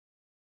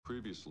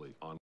Previously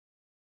on...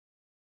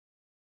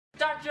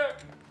 Doctor,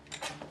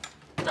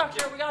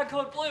 we got a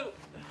code blue.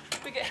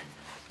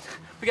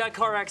 We got a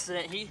car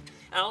accident.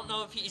 I don't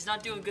know if he's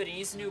not doing good. He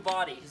needs a new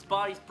body. His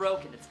body's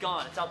broken. It's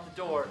gone. It's out the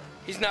door.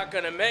 He's not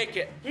gonna make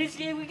it. We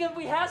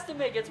has to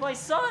make it. It's my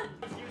son.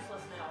 He's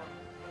useless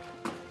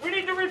now. We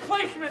need the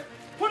replacement.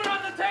 Put it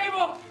on the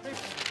table.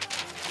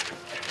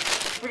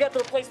 We got the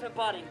replacement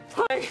body.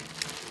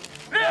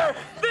 There.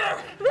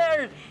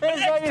 There. An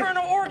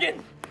external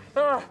organ.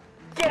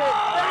 Get it.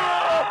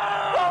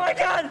 Oh my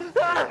God.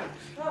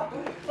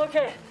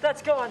 Okay,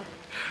 that's gone.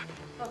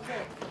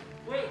 Okay.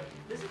 Wait.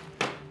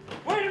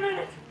 Wait a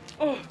minute.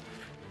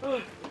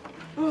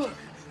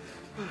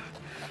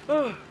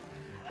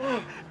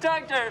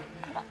 Doctor,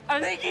 I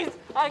think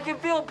I can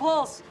feel a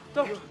pulse.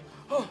 Doctor.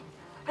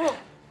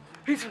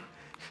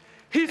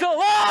 He's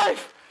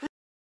alive.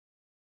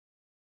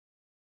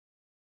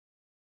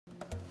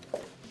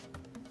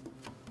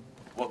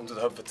 Welcome to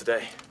the hub for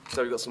today.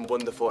 So we've got some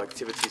wonderful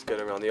activities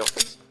going around the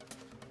office.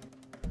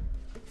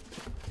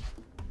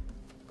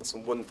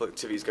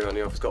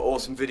 Got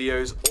awesome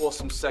videos,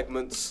 awesome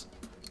segments.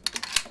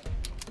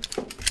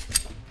 Where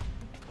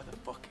the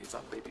fuck is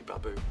that baby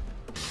Babu?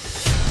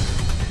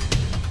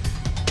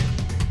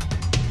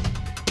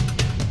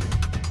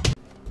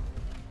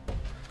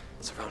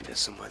 It's around here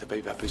somewhere. The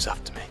baby Babu's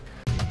after me.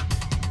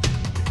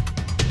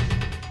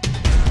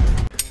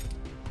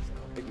 He's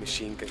got a big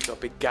machine gun, he's got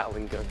a big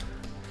Gatling gun.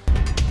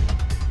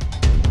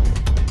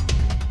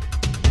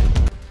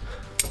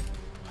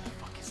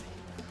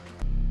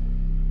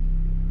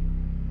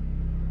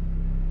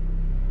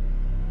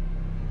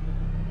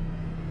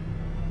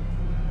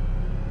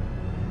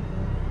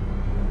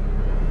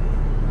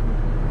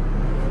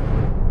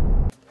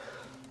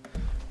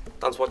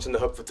 Thanks for watching The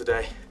Hub for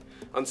today.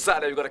 On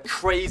Saturday, we've got a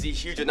crazy,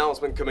 huge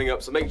announcement coming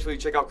up, so make sure you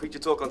check out Creature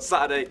Talk on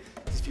Saturday,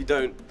 because if you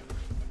don't,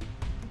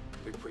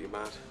 we'll be pretty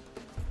mad.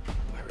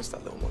 Where is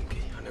that little monkey?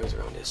 I know he's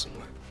around here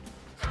somewhere.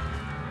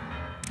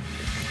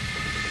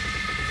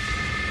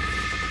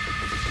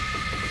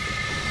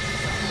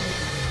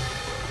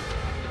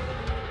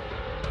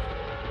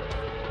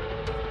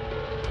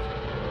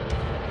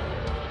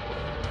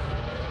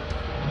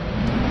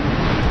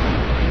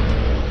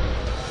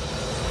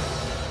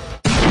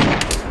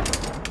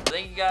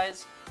 Thank you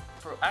guys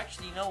for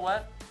actually, you know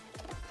what?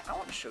 I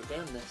want to show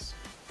Dan this.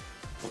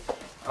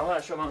 I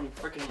want to show him how many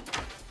freaking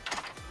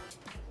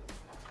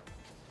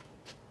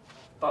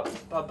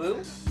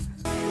Babu.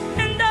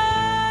 And I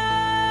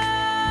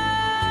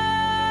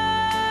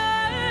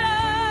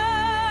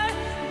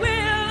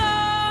will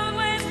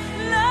always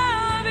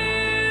love you.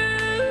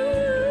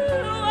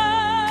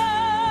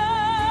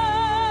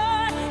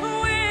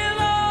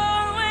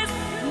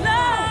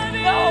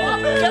 I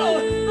will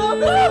always love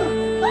you.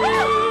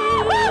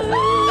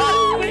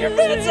 Put your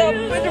pants up!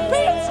 Put your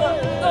pants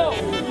up! No!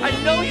 I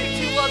know you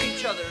two love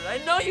each other. I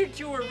know you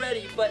two are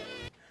ready, but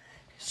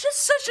it's just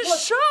such a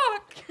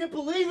shock! Can't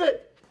believe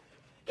it!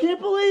 Can't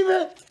believe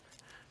it!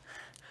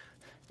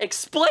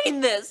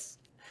 Explain this!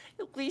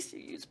 At least you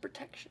use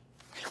protection.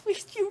 At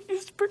least you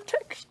use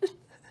protection.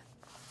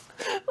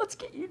 Let's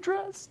get you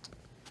dressed.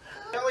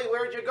 Billy,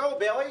 where'd you go,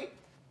 Billy?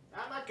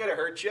 I'm not gonna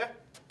hurt you.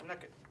 I'm not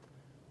gonna...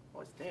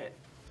 What's that?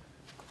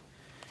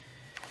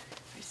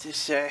 Is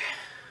this,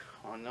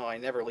 Oh no, I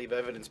never leave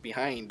evidence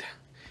behind.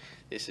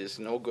 This is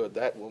no good.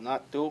 That will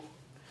not do.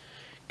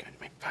 Got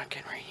my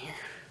pocket right here.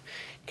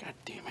 God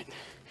damn it.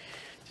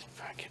 This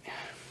pocket.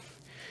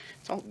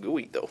 It's all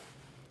gooey though.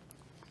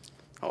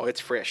 Oh, it's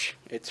fresh.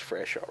 It's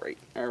fresh, alright.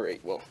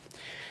 Alright, well.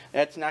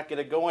 That's not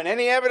gonna go in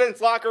any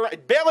evidence locker.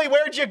 Billy,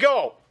 where'd you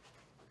go?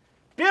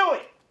 Billy!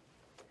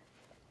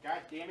 God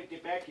damn it,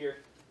 get back here.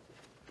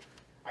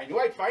 I knew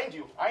I'd find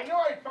you. I knew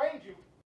I'd find you.